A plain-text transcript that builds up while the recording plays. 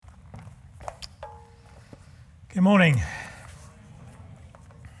Good morning.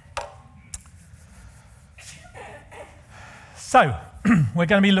 So, we're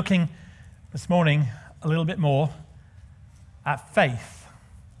going to be looking this morning a little bit more at faith.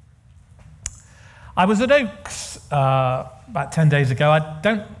 I was at Oaks about 10 days ago. I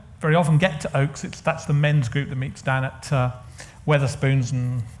don't very often get to Oaks. That's the men's group that meets down at Wetherspoons,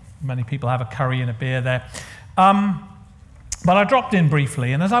 and many people have a curry and a beer there. But I dropped in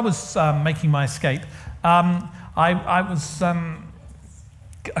briefly, and as I was making my escape, I was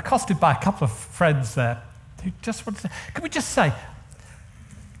accosted by a couple of friends there who just wanted to say, can we just say,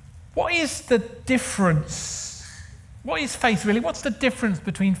 what is the difference? What is faith really? What's the difference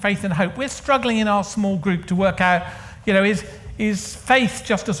between faith and hope? We're struggling in our small group to work out, is faith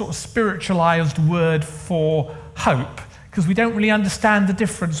just a sort of spiritualized word for hope? Because we don't really understand the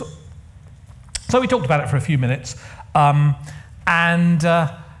difference. So we talked about it for a few minutes, and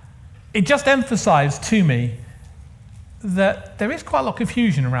it just emphasized to me that there is quite a lot of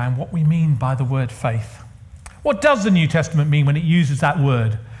confusion around what we mean by the word faith. What does the New Testament mean when it uses that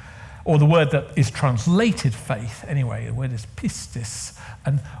word? Or the word that is translated faith, anyway, the word is pistis.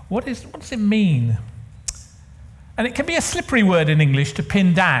 And what does it mean? And it can be a slippery word in English to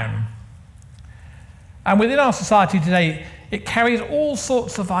pin down. And within our society today, it carries all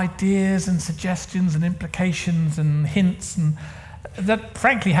sorts of ideas and suggestions and implications and hints and that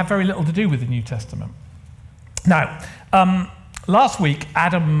frankly have very little to do with the New Testament. Now, last week,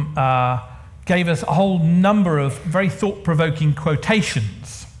 Adam gave us a whole number of very thought-provoking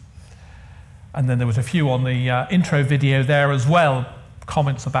quotations. And then there was a few on the intro video there as well,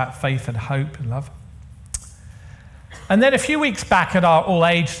 comments about faith and hope and love. And then a few weeks back at our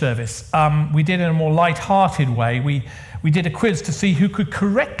all-age service, we did in a more light-hearted way, we did a quiz to see who could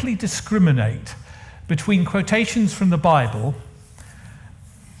correctly discriminate between quotations from the Bible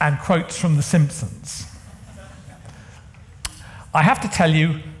and quotes from The Simpsons. I have to tell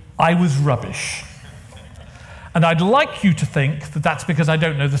you, I was rubbish. And I'd like you to think that that's because I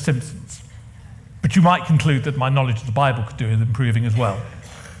don't know The Simpsons. But you might conclude that my knowledge of the Bible could do with improving as well.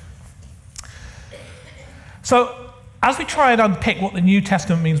 So, as we try and unpick what the New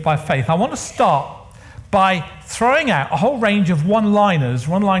Testament means by faith, I want to start by throwing out a whole range of one-liners,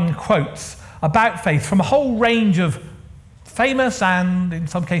 one-line quotes about faith from a whole range of famous and, in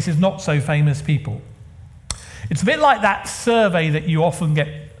some cases, not so famous people. It's a bit like that survey that you often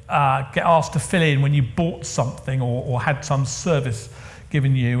get asked to fill in when you bought something or had some service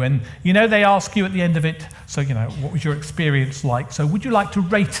given you. And, they ask you at the end of it, so, what was your experience like? So would you like to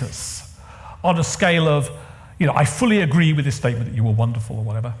rate us on a scale of, I fully agree with this statement that you were wonderful or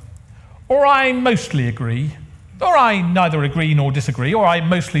whatever, or I mostly agree, or I neither agree nor disagree, or I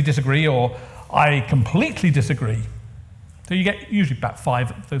mostly disagree, or I completely disagree. So you get usually about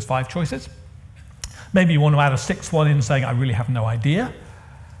those five choices. Maybe you want to add a sixth one in saying, I really have no idea.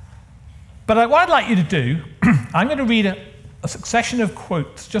 But what I'd like you to do, I'm going to read a succession of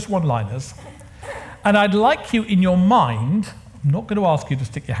quotes, just one-liners, and I'd like you in your mind, I'm not going to ask you to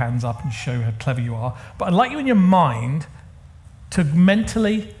stick your hands up and show how clever you are, but I'd like you in your mind to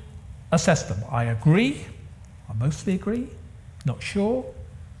mentally assess them. I agree, I mostly agree, not sure,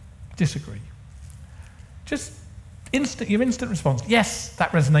 disagree. Just your instant response, yes,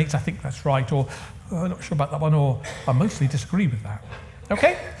 that resonates, I think that's right, or I'm not sure about that one, or I mostly disagree with that.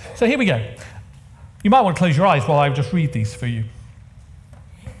 Okay? So here we go. You might want to close your eyes while I just read these for you.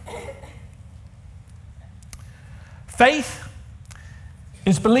 Faith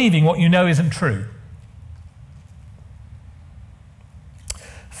is believing what you know isn't true.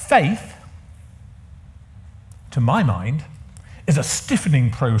 Faith, to my mind, is a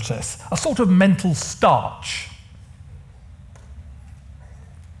stiffening process, a sort of mental starch.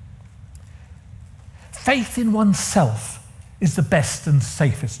 Faith in oneself is the best and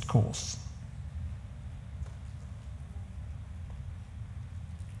safest course.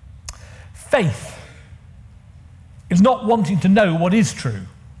 Faith is not wanting to know what is true.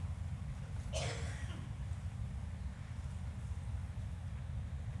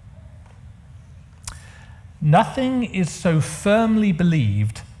 Nothing is so firmly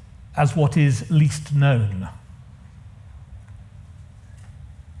believed as what is least known.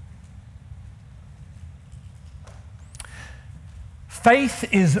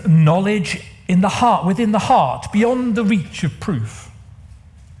 Faith is knowledge in the heart, within the heart, beyond the reach of proof.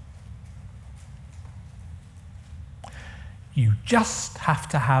 You just have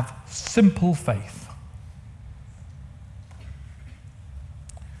to have simple faith.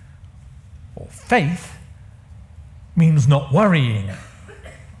 Or faith means not worrying.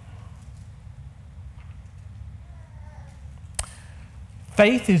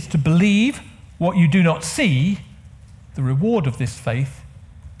 Faith is to believe what you do not see, the reward of this faith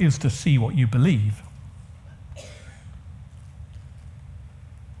is to see what you believe.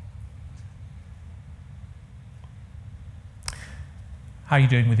 How are you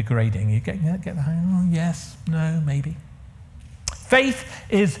doing with the grading? You get the hang? Oh, yes, no, maybe. Faith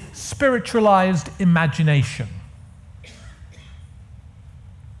is spiritualized imagination.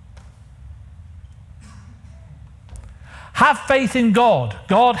 Have faith in God.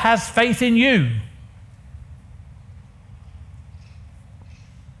 God has faith in you.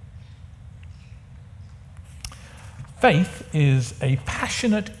 Faith is a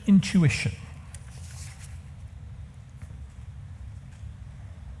passionate intuition.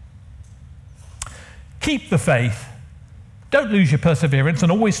 Keep the faith. Don't lose your perseverance,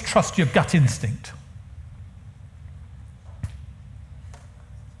 and always trust your gut instinct.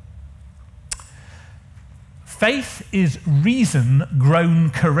 Faith is reason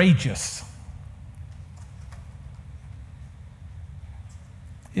grown courageous.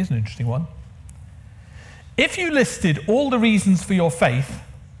 Here's an interesting one. If you listed all the reasons for your faith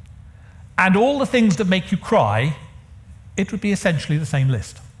and all the things that make you cry, it would be essentially the same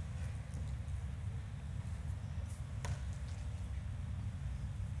list.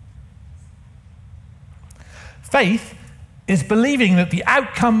 Faith is believing that the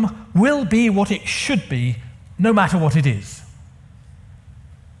outcome will be what it should be, no matter what it is.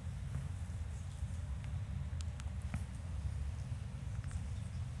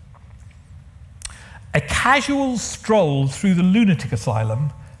 A casual stroll through the lunatic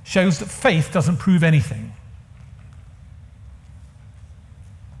asylum shows that faith doesn't prove anything.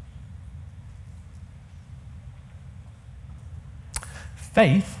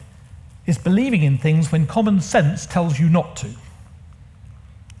 Faith is believing in things when common sense tells you not to.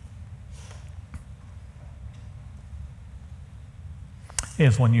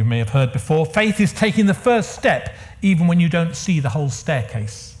 Here's one you may have heard before. Faith is taking the first step even when you don't see the whole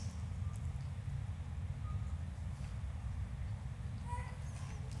staircase.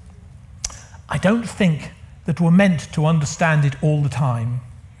 I don't think that we're meant to understand it all the time.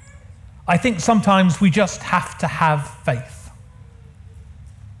 I think sometimes we just have to have faith.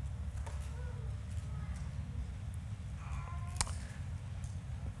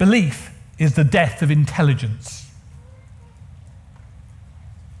 Belief is the death of intelligence.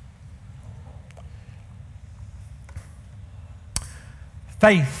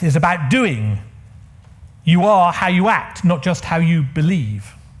 Faith is about doing. You are how you act, not just how you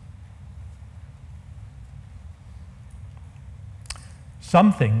believe.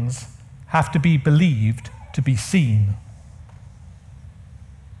 Some things have to be believed to be seen.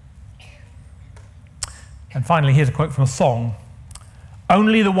 And finally, here's a quote from a song.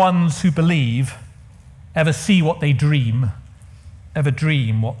 Only the ones who believe ever see what they dream, ever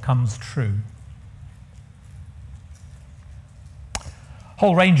dream what comes true.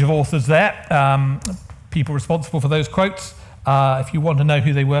 Whole range of authors there, people responsible for those quotes. If you want to know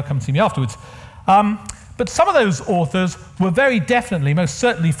who they were, come see me afterwards. But some of those authors were very definitely, most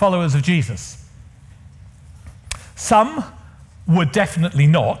certainly followers of Jesus. Some were definitely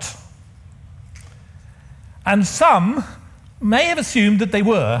not. And some may have assumed that they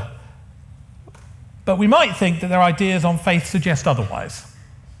were, but we might think that their ideas on faith suggest otherwise.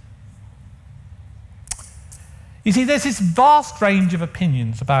 You see, there's this vast range of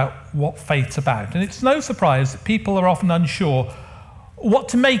opinions about what faith's about, and it's no surprise that people are often unsure what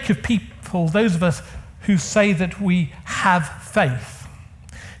to make of people, those of us who say that we have faith.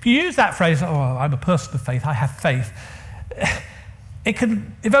 If you use that phrase, oh, I'm a person of faith, I have faith, it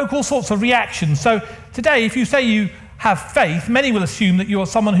can evoke all sorts of reactions. So today, if you say you have faith, many will assume that you're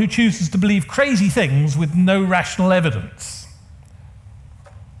someone who chooses to believe crazy things with no rational evidence.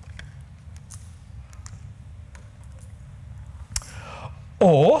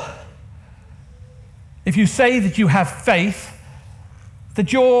 Or, if you say that you have faith,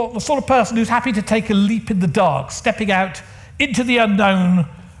 that you're the sort of person who's happy to take a leap in the dark, stepping out into the unknown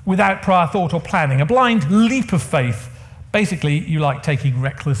without prior thought or planning, a blind leap of faith. Basically, you like taking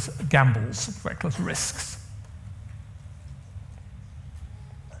reckless gambles, reckless risks.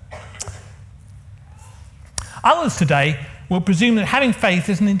 Others today will presume that having faith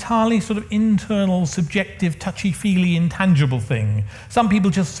is an entirely sort of internal, subjective, touchy-feely, intangible thing. Some people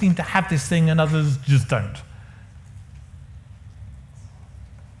just seem to have this thing and others just don't.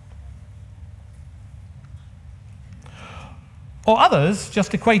 Or others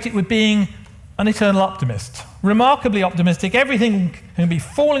just equate it with being an eternal optimist. Remarkably optimistic, everything can be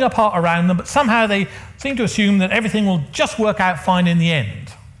falling apart around them, but somehow they seem to assume that everything will just work out fine in the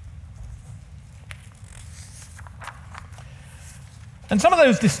end. And some of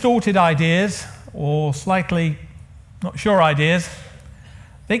those distorted ideas, or slightly not sure ideas,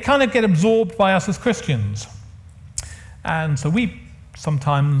 they kind of get absorbed by us as Christians. And so we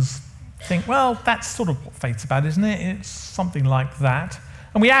sometimes think, well, that's sort of what faith's about, isn't it? It's something like that.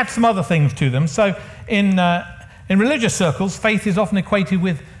 And we add some other things to them. So in religious circles, faith is often equated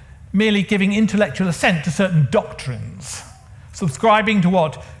with merely giving intellectual assent to certain doctrines, subscribing to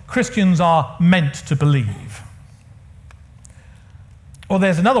what Christians are meant to believe. Or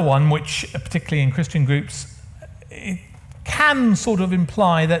there's another one which, particularly in Christian groups, it can sort of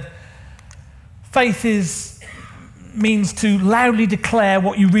imply that faith means to loudly declare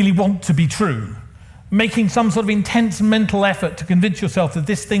what you really want to be true, making some sort of intense mental effort to convince yourself that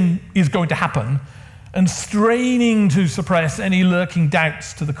this thing is going to happen, and straining to suppress any lurking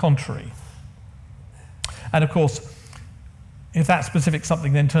doubts to the contrary. And of course, if that specific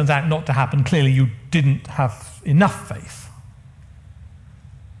something then turns out not to happen, clearly you didn't have enough faith.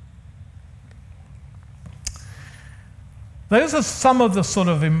 Those are some of the sort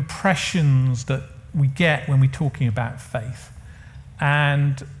of impressions that we get when we're talking about faith,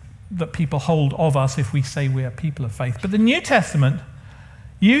 and that people hold of us if we say we are people of faith. But the New Testament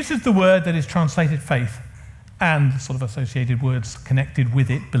uses the word that is translated faith and sort of associated words connected with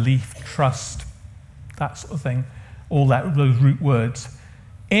it, belief, trust, that sort of thing, those root words,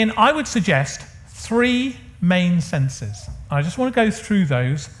 in, I would suggest, 3 main senses. I just want to go through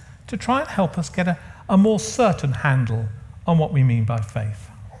those to try and help us get a more certain handle on what we mean by faith.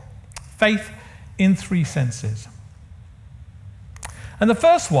 Faith in 3 senses. And the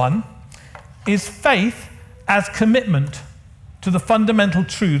first one is faith as commitment to the fundamental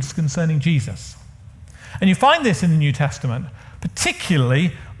truths concerning Jesus. And you find this in the New Testament,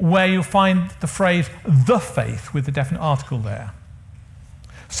 particularly where you'll find the phrase the faith with the definite article there.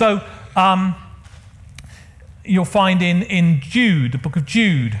 So you'll find in Jude, the book of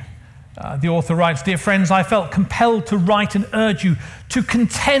Jude, the author writes, "Dear friends, I felt compelled to write and urge you to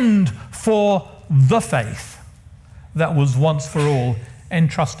contend for the faith that was once for all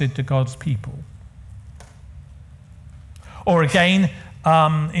entrusted to God's people." Or again,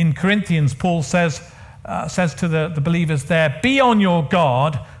 in Corinthians, Paul says to the believers there, "Be on your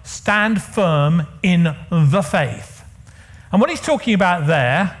guard, stand firm in the faith." And what he's talking about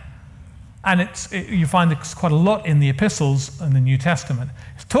there, and you find it's quite a lot in the epistles in the New Testament,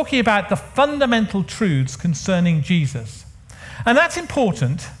 it's talking about the fundamental truths concerning Jesus. And that's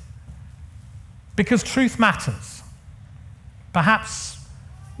important because truth matters. Perhaps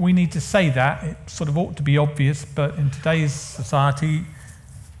we need to say that. It sort of ought to be obvious, but in today's society,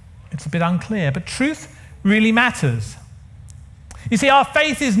 it's a bit unclear. But truth really matters. You see, our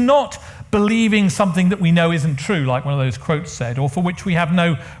faith is not believing something that we know isn't true, like one of those quotes said, or for which we have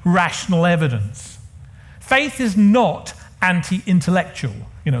no rational evidence. Faith is not anti-intellectual.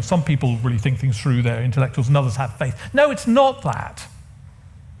 You know, some people really think things through, they're intellectuals, and others have faith. No, it's not that.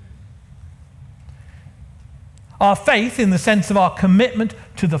 Our faith, in the sense of our commitment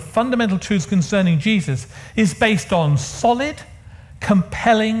to the fundamental truths concerning Jesus, is based on solid,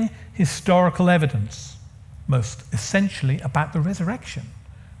 compelling historical evidence, most essentially about the resurrection,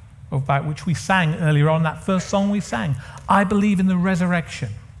 about which we sang earlier on, that first song we sang. I believe in the resurrection,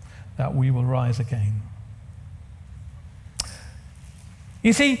 that we will rise again.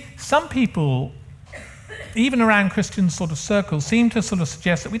 You see, some people, even around Christian sort of circles, seem to sort of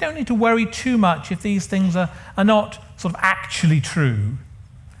suggest that we don't need to worry too much if these things are not sort of actually true.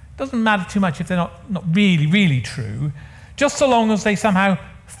 It doesn't matter too much if they're not really, really true, just so long as they somehow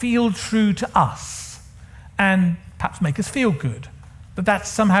feel true to us and perhaps make us feel good. But that's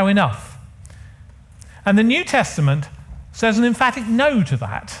somehow enough. And the New Testament says an emphatic no to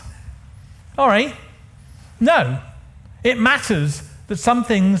that. All right, no. It matters that some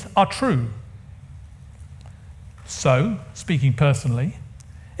things are true. So, speaking personally,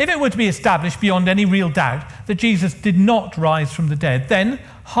 if it were to be established beyond any real doubt that Jesus did not rise from the dead, then,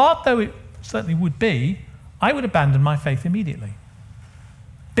 hard though it certainly would be, I would abandon my faith immediately.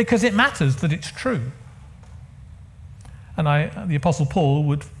 Because it matters that it's true. And the Apostle Paul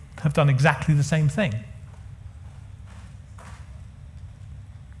would have done exactly the same thing.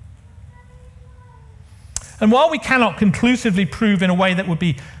 And while we cannot conclusively prove in a way that would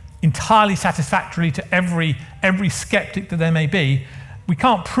be entirely satisfactory to every skeptic that there may be, we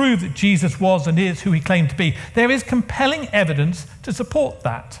can't prove that Jesus was and is who he claimed to be. There is compelling evidence to support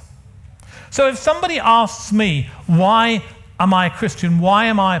that. So if somebody asks me, why am I a Christian? Why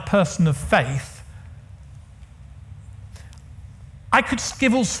am I a person of faith? I could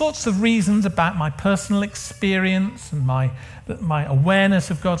give all sorts of reasons about my personal experience and my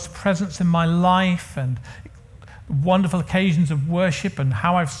awareness of God's presence in my life and wonderful occasions of worship and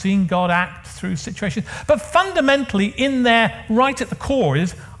how I've seen God act through situations. But fundamentally, in there, right at the core,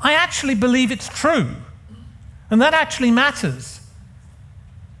 is I actually believe it's true. And that actually matters.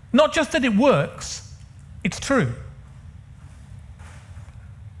 Not just that it works, it's true.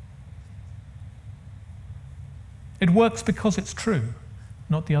 It works because it's true,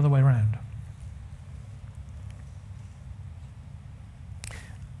 not the other way around.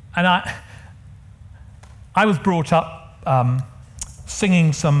 And I was brought up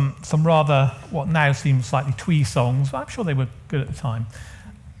singing some rather, what now seems slightly twee songs. I'm sure they were good at the time.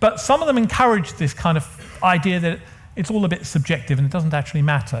 But some of them encouraged this kind of idea that it's all a bit subjective and it doesn't actually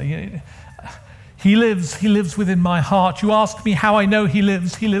matter. He lives within my heart. You ask me how I know he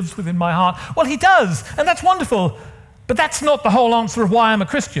lives within my heart. Well, he does, and that's wonderful. But that's not the whole answer of why I'm a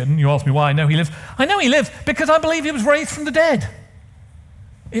Christian. You ask me why I know he lives. I know he lives because I believe he was raised from the dead.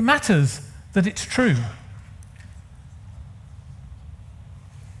 It matters that it's true.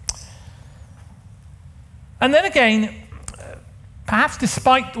 And then again, perhaps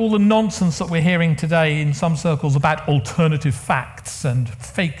despite all the nonsense that we're hearing today in some circles about alternative facts and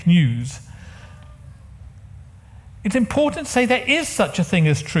fake news, it's important to say there is such a thing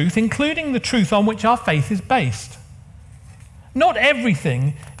as truth, including the truth on which our faith is based. Not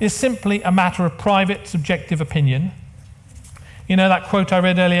everything is simply a matter of private, subjective opinion. You know that quote I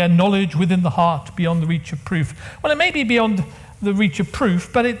read earlier, knowledge within the heart beyond the reach of proof. Well, it may be beyond the reach of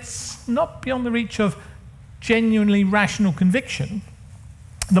proof, but it's not beyond the reach of genuinely rational conviction.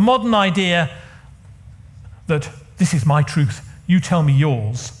 The modern idea that this is my truth, you tell me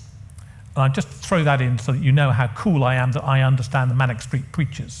yours, and I just throw that in so that you know how cool I am that I understand the Manic Street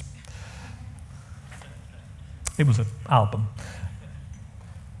Preachers. It was an album.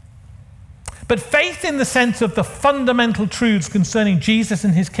 But faith in the sense of the fundamental truths concerning Jesus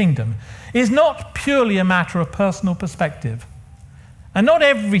and his kingdom is not purely a matter of personal perspective. And not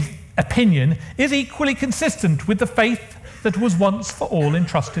every opinion is equally consistent with the faith that was once for all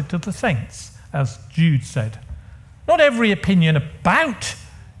entrusted to the saints, as Jude said. Not every opinion about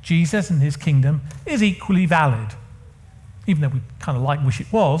Jesus and his kingdom is equally valid, even though we kind of wish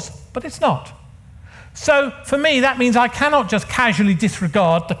it was, but it's not. So for me, that means I cannot just casually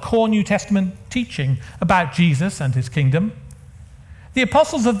disregard the core New Testament teaching about Jesus and his kingdom. The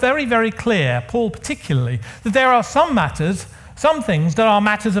apostles are very, very clear, Paul particularly, that there are some matters, some things that are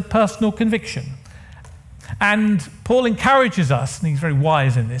matters of personal conviction. And Paul encourages us, and he's very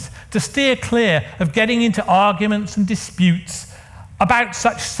wise in this, to steer clear of getting into arguments and disputes about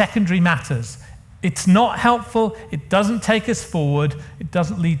such secondary matters. It's not helpful, it doesn't take us forward, it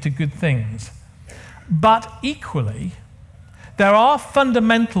doesn't lead to good things. But equally, there are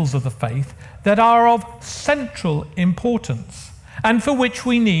fundamentals of the faith that are of central importance and for which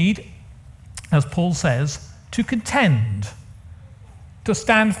we need, as Paul says, to contend, to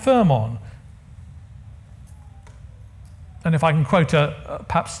stand firm on. And if I can quote a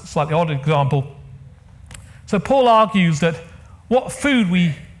perhaps slightly odd example, so Paul argues that what food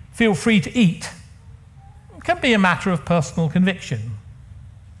we feel free to eat can be a matter of personal conviction.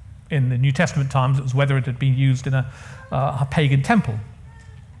 In the New Testament times, it was whether it had been used in a pagan temple.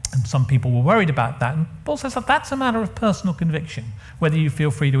 And some people were worried about that. And Paul says that that's a matter of personal conviction, whether you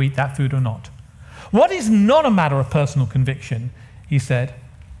feel free to eat that food or not. What is not a matter of personal conviction, he said,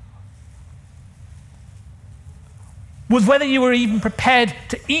 was whether you were even prepared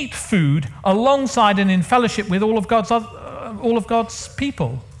to eat food alongside and in fellowship with all of God's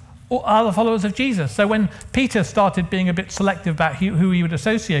people, or other followers of Jesus. So when Peter started being a bit selective about who he would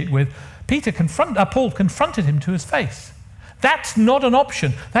associate with, Paul confronted him to his face. That's not an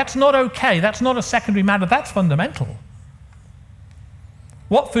option. That's not okay. That's not a secondary matter. That's fundamental.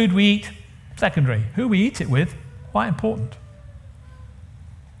 What food we eat, secondary. Who we eat it with, quite important.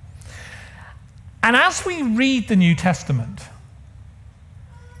 And as we read the New Testament,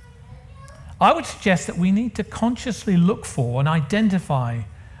 I would suggest that we need to consciously look for and identify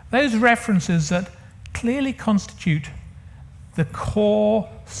those references that clearly constitute the core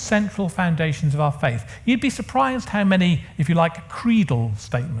central foundations of our faith. You'd be surprised how many, if you like, creedal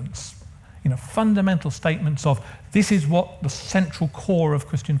statements, fundamental statements of this is what the central core of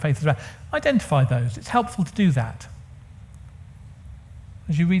Christian faith is about. Identify those. It's helpful to do that.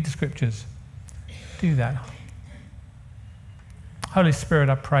 As you read the scriptures, do that. Holy Spirit,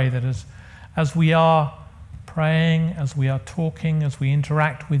 I pray that as we are praying, as we are talking, as we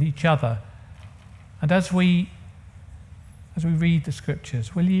interact with each other, and as we read the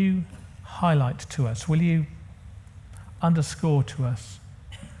scriptures, will you highlight to us, will you underscore to us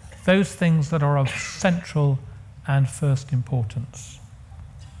those things that are of central and first importance?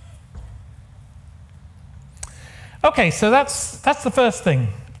 Okay, so that's the first thing.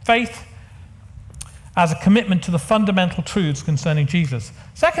 Faith as a commitment to the fundamental truths concerning Jesus.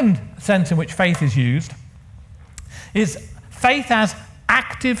 Second sense in which faith is used is faith as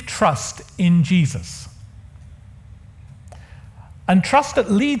active trust in Jesus. And trust that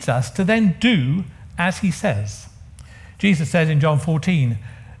leads us to then do as he says. Jesus says in John 14,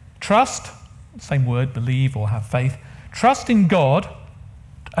 trust, same word, believe or have faith, trust in God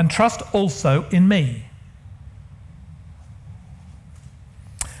and trust also in me.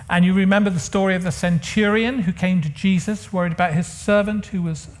 And you remember the story of the centurion who came to Jesus worried about his servant who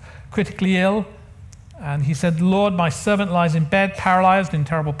was critically ill. And he said, Lord, my servant lies in bed, paralyzed, in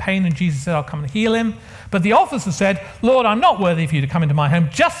terrible pain. And Jesus said, I'll come and heal him. But the officer said, Lord, I'm not worthy for you to come into my home.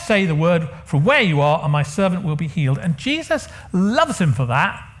 Just say the word from where you are, and my servant will be healed. And Jesus loves him for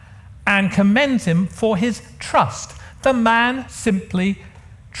that and commends him for his trust. The man simply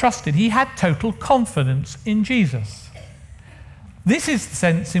trusted. He had total confidence in Jesus. This is the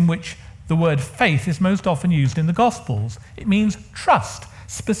sense in which the word faith is most often used in the Gospels. It means trust.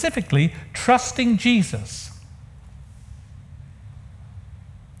 Specifically, trusting Jesus.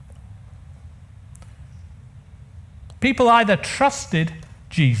 People either trusted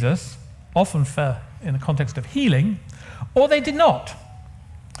Jesus, often in the context of healing, or they did not.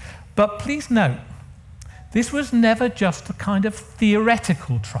 But please note, this was never just a kind of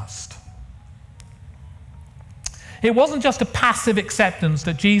theoretical trust. It wasn't just a passive acceptance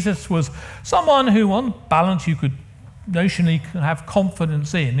that Jesus was someone who, on balance, you could notionally have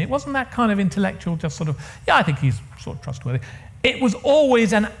confidence in. It wasn't that kind of intellectual, just sort of, yeah, I think he's sort of trustworthy. It was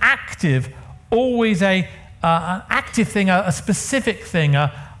always an active, always an active thing, a specific thing,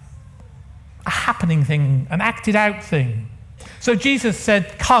 a happening thing, an acted out thing. So Jesus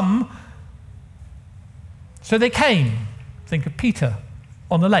said, come. So they came. Think of Peter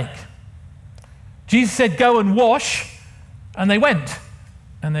on the lake. Jesus said, go and wash. And they went.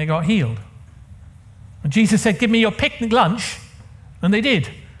 And they got healed. And Jesus said, give me your picnic lunch. And they did.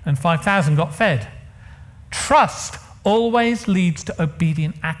 And 5,000 got fed. Trust always leads to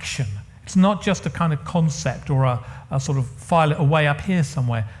obedient action. It's not just a kind of concept or a sort of file it away up here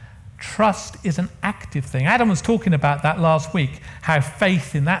somewhere. Trust is an active thing. Adam was talking about that last week, how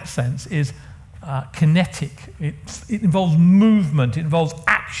faith in that sense is kinetic. It involves movement. It involves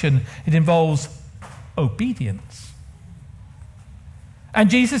action. It involves obedience. And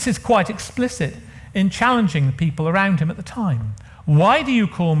Jesus is quite explicit in challenging the people around him at the time. Why do you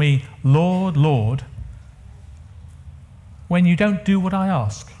call me Lord, Lord, when you don't do what I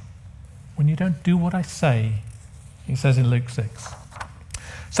ask? When you don't do what I say? He says in Luke 6.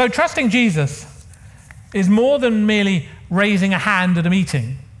 So trusting Jesus is more than merely raising a hand at a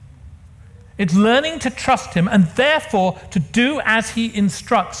meeting. It's learning to trust him and therefore to do as he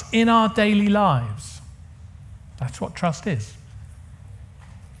instructs in our daily lives. That's what trust is.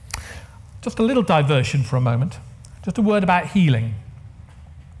 Just a little diversion for a moment. Just a word about healing.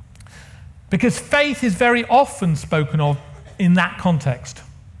 Because faith is very often spoken of in that context,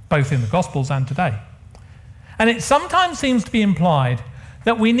 both in the Gospels and today. And it sometimes seems to be implied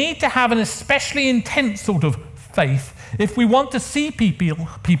that we need to have an especially intense sort of faith if we want to see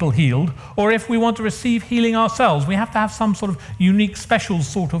people healed, or if we want to receive healing ourselves. We have to have some sort of unique, special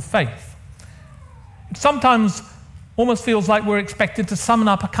sort of faith. It sometimes almost feels like we're expected to summon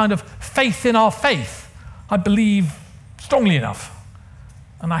up a kind of faith in our faith. I believe strongly enough,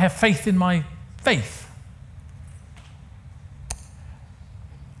 and I have faith in my faith.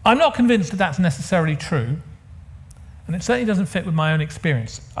 I'm not convinced that that's necessarily true, and it certainly doesn't fit with my own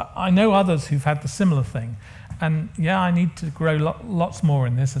experience. I know others who've had the similar thing, and yeah, I need to grow lots more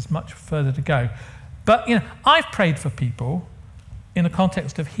in this. There's much further to go. But, I've prayed for people in the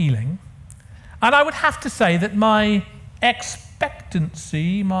context of healing, and I would have to say that my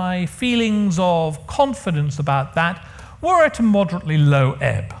expectancy, my feelings of confidence about that were at a moderately low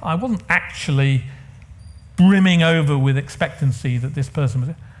ebb. I wasn't actually brimming over with expectancy that this person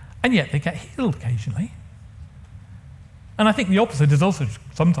was, and yet they get healed occasionally. And I think the opposite is also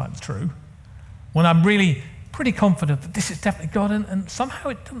sometimes true. When I'm really pretty confident that this is definitely God, and somehow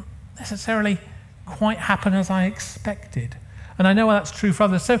it doesn't necessarily quite happen as I expected. And I know that's true for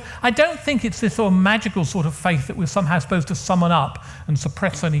others. So I don't think it's this sort of magical sort of faith that we're somehow supposed to summon up and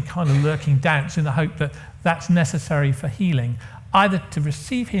suppress any kind of lurking doubts in the hope that that's necessary for healing, either to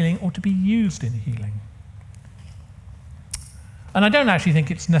receive healing or to be used in healing. And I don't actually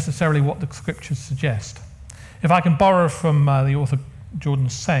think it's necessarily what the scriptures suggest. If I can borrow from the author Jordan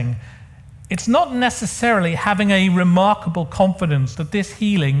Seng, it's not necessarily having a remarkable confidence that this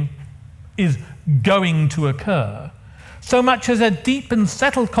healing is going to occur, so much as a deep and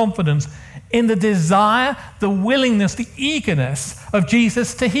settled confidence in the desire, the willingness, the eagerness of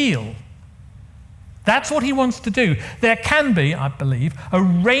Jesus to heal. That's what he wants to do. There can be, I believe, a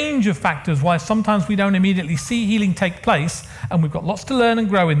range of factors why sometimes we don't immediately see healing take place, and we've got lots to learn and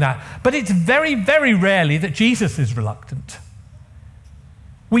grow in that. But it's very, very rarely that Jesus is reluctant.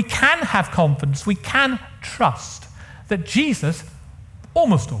 We can have confidence, we can trust that Jesus,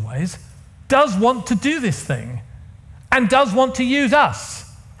 almost always, does want to do this thing and does want to use us.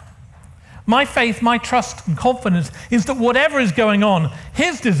 My faith, my trust and confidence is that whatever is going on,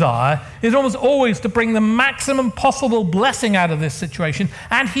 his desire is almost always to bring the maximum possible blessing out of this situation,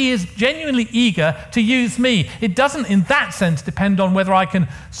 and he is genuinely eager to use me. It doesn't, in that sense, depend on whether I can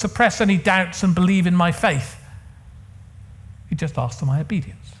suppress any doubts and believe in my faith. He just asks for my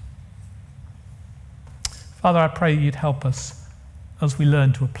obedience. Father, I pray you'd help us as we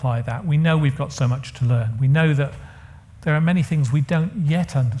learn to apply that. We know we've got so much to learn. We know that there are many things we don't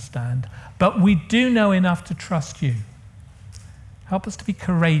yet understand, but we do know enough to trust you. Help us to be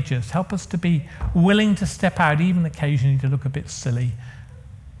courageous. Help us to be willing to step out, even occasionally to look a bit silly,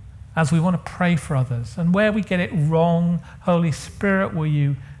 as we want to pray for others. And where we get it wrong, Holy Spirit, will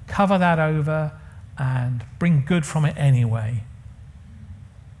you cover that over and bring good from it anyway?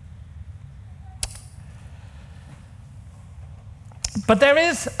 But there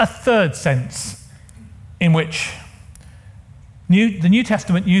is a third sense in which the New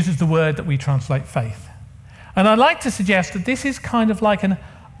Testament uses the word that we translate faith. And I'd like to suggest that this is kind of like an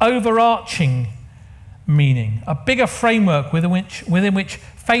overarching meaning, a bigger framework within which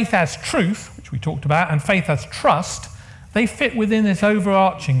faith as truth, which we talked about, and faith as trust, they fit within this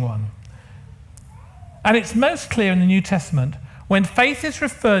overarching one. And it's most clear in the New Testament when faith is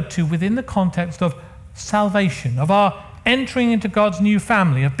referred to within the context of salvation, of our entering into God's new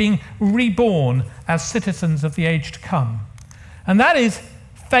family, of being reborn as citizens of the age to come. And that is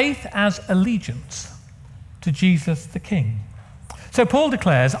faith as allegiance to Jesus the King. So Paul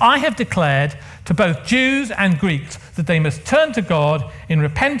declares, I have declared to both Jews and Greeks that they must turn to God in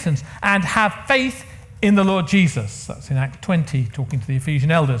repentance and have faith in the Lord Jesus. That's in Acts 20, talking to the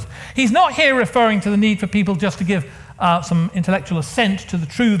Ephesian elders. He's not here referring to the need for people just to give some intellectual assent to the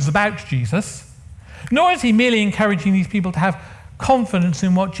truths about Jesus, nor is he merely encouraging these people to have confidence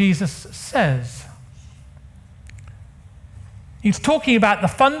in what Jesus says. He's talking about the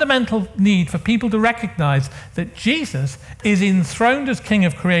fundamental need for people to recognize that Jesus is enthroned as King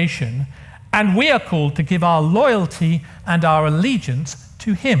of creation, and we are called to give our loyalty and our allegiance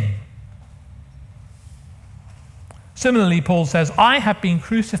to him. Similarly, Paul says, I have been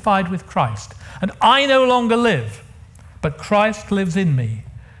crucified with Christ, and I no longer live, but Christ lives in me.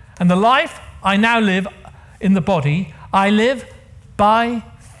 And the life I now live in the body, I live by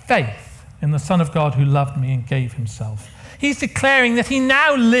faith in the Son of God who loved me and gave himself. He's declaring that he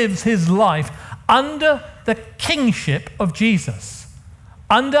now lives his life under the kingship of Jesus.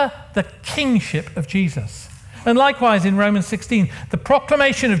 Under the kingship of Jesus. And likewise in Romans 16, the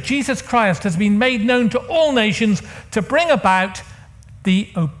proclamation of Jesus Christ has been made known to all nations to bring about the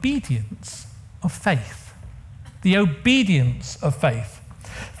obedience of faith. The obedience of faith.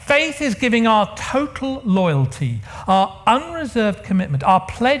 Faith is giving our total loyalty, our unreserved commitment, our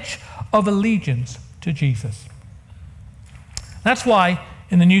pledge of allegiance to Jesus. That's why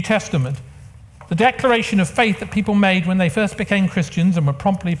in the New Testament, the declaration of faith that people made when they first became Christians and were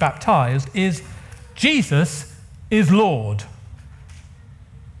promptly baptized is, Jesus is Lord.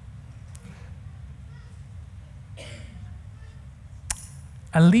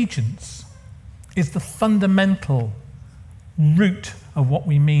 Allegiance is the fundamental root of what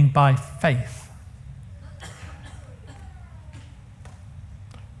we mean by faith.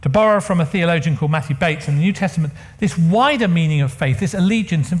 To borrow from a theologian called Matthew Bates, in the New Testament, this wider meaning of faith, this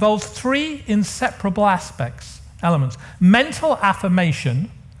allegiance, involves three inseparable elements. Mental affirmation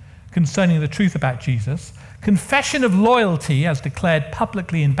concerning the truth about Jesus, confession of loyalty as declared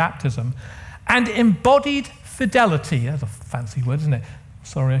publicly in baptism, and embodied fidelity. That's a fancy word, isn't it?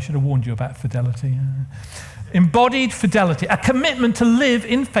 Sorry, I should have warned you about fidelity. Embodied fidelity, a commitment to live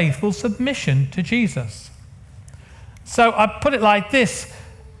in faithful submission to Jesus. So I put it like this.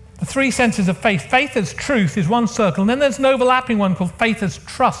 The three senses of faith. Faith as truth is one circle, and then there's an overlapping one called faith as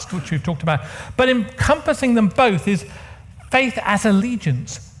trust, which we've talked about. But encompassing them both is faith as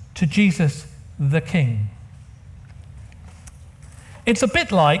allegiance to Jesus the King. It's a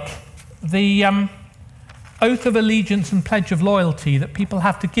bit like the oath of allegiance and pledge of loyalty that people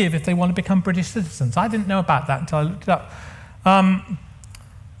have to give if they want to become British citizens. I didn't know about that until I looked it up.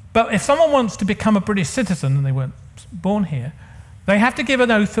 But if someone wants to become a British citizen, and they weren't born here, they have to give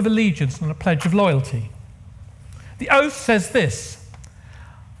an oath of allegiance and a pledge of loyalty. The oath says this: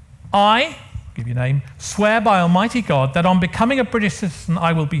 I, give your name, swear by Almighty God that on becoming a British citizen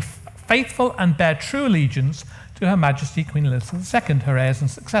I will be faithful and bear true allegiance to Her Majesty Queen Elizabeth II, her heirs and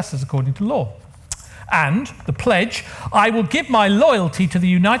successors according to law. And, the pledge, I will give my loyalty to the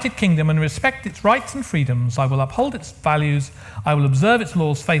United Kingdom and respect its rights and freedoms. I will uphold its values. I will observe its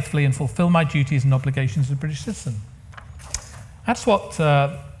laws faithfully and fulfill my duties and obligations as a British citizen. That's what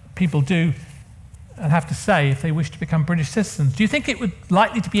people do and have to say if they wish to become British citizens. Do you think it would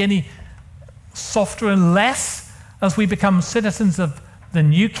likely to be any softer and less as we become citizens of the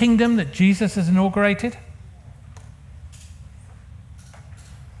new kingdom that Jesus has inaugurated?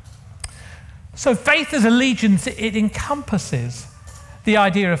 So faith as allegiance, it encompasses the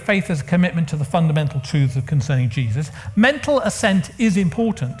idea of faith as a commitment to the fundamental truths concerning Jesus. Mental assent is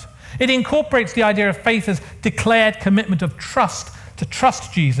important. It incorporates the idea of faith as declared commitment of trust, to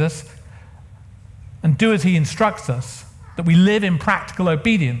trust Jesus and do as he instructs us, that we live in practical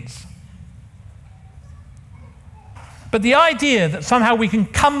obedience. But the idea that somehow we can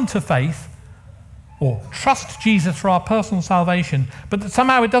come to faith or trust Jesus for our personal salvation, but that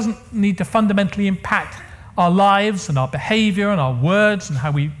somehow it doesn't need to fundamentally impact our lives and our behavior and our words and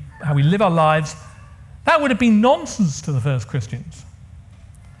how we live our lives, that would have been nonsense to the first Christians.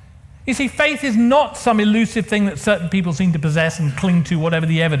 You see, faith is not some elusive thing that certain people seem to possess and cling to whatever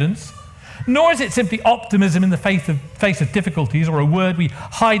the evidence, nor is it simply optimism in the face of difficulties or a word we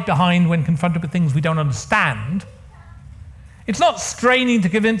hide behind when confronted with things we don't understand. It's not straining to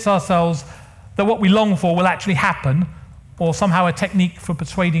convince ourselves that what we long for will actually happen, or somehow a technique for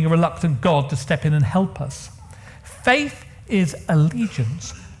persuading a reluctant God to step in and help us. Faith is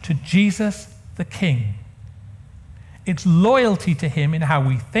allegiance to Jesus the King. It's loyalty to him in how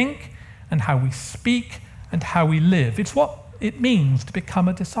we think and how we speak and how we live. It's what it means to become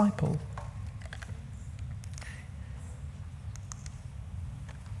a disciple.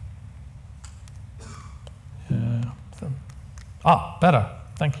 Better.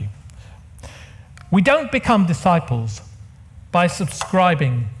 Thank you. We don't become disciples by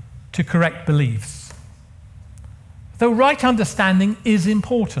subscribing to correct beliefs, though right understanding is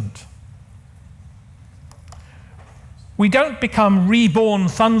important. We don't become reborn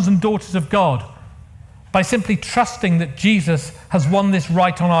sons and daughters of God by simply trusting that Jesus has won this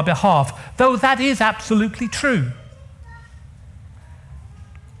right on our behalf, though that is absolutely true.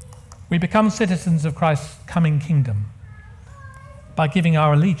 We become citizens of Christ's coming kingdom by giving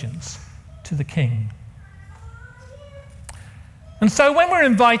our allegiance to the King. And so when we're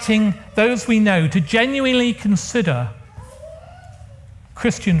inviting those we know to genuinely consider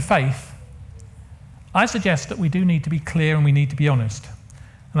Christian faith, I suggest that we do need to be clear and we need to be honest.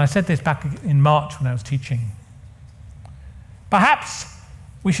 And I said this back in March when I was teaching. Perhaps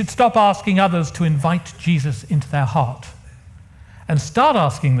we should stop asking others to invite Jesus into their heart and start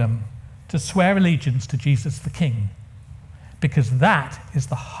asking them to swear allegiance to Jesus the King, because that is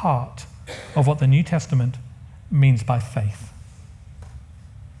the heart of what the New Testament means by faith.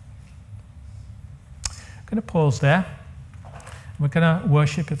 I'm going to pause there. We're going to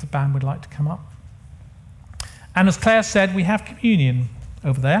worship if the band would like to come up. And as Claire said, we have communion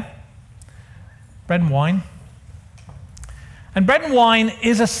over there. Bread and wine. And bread and wine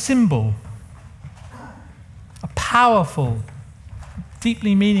is a symbol, a powerful,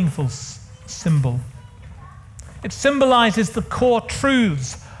 deeply meaningful symbol. It symbolizes the core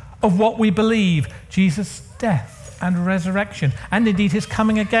truths of what we believe, Jesus' death and resurrection, and indeed his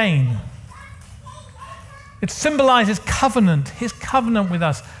coming again. It symbolizes covenant, his covenant with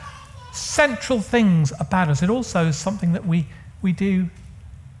us, central things about us. It also is something that we do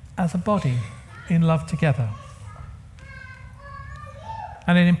as a body in love together.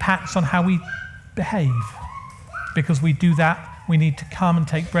 And it impacts on how we behave. Because we do that, we need to come and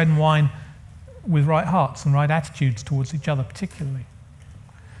take bread and wine with right hearts and right attitudes towards each other particularly.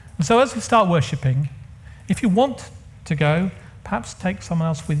 And so as we start worshipping, if you want to go, perhaps take someone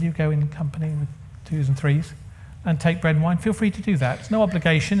else with you, go in company with twos and threes, and take bread and wine. Feel free to do that. It's no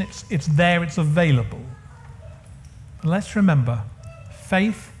obligation. It's there. It's available. But let's remember,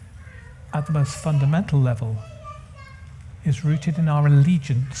 faith at the most fundamental level is rooted in our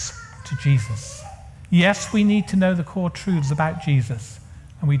allegiance to Jesus. Yes, we need to know the core truths about Jesus,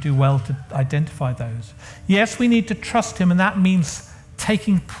 and we do well to identify those. Yes, we need to trust him, and that means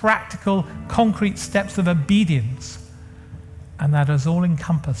taking practical, concrete steps of obedience. And that is all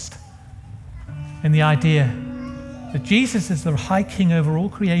encompassed in the idea that Jesus is the high king over all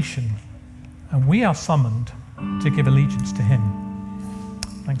creation, and we are summoned to give allegiance to him.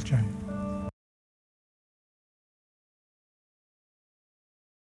 Thanks, Joe.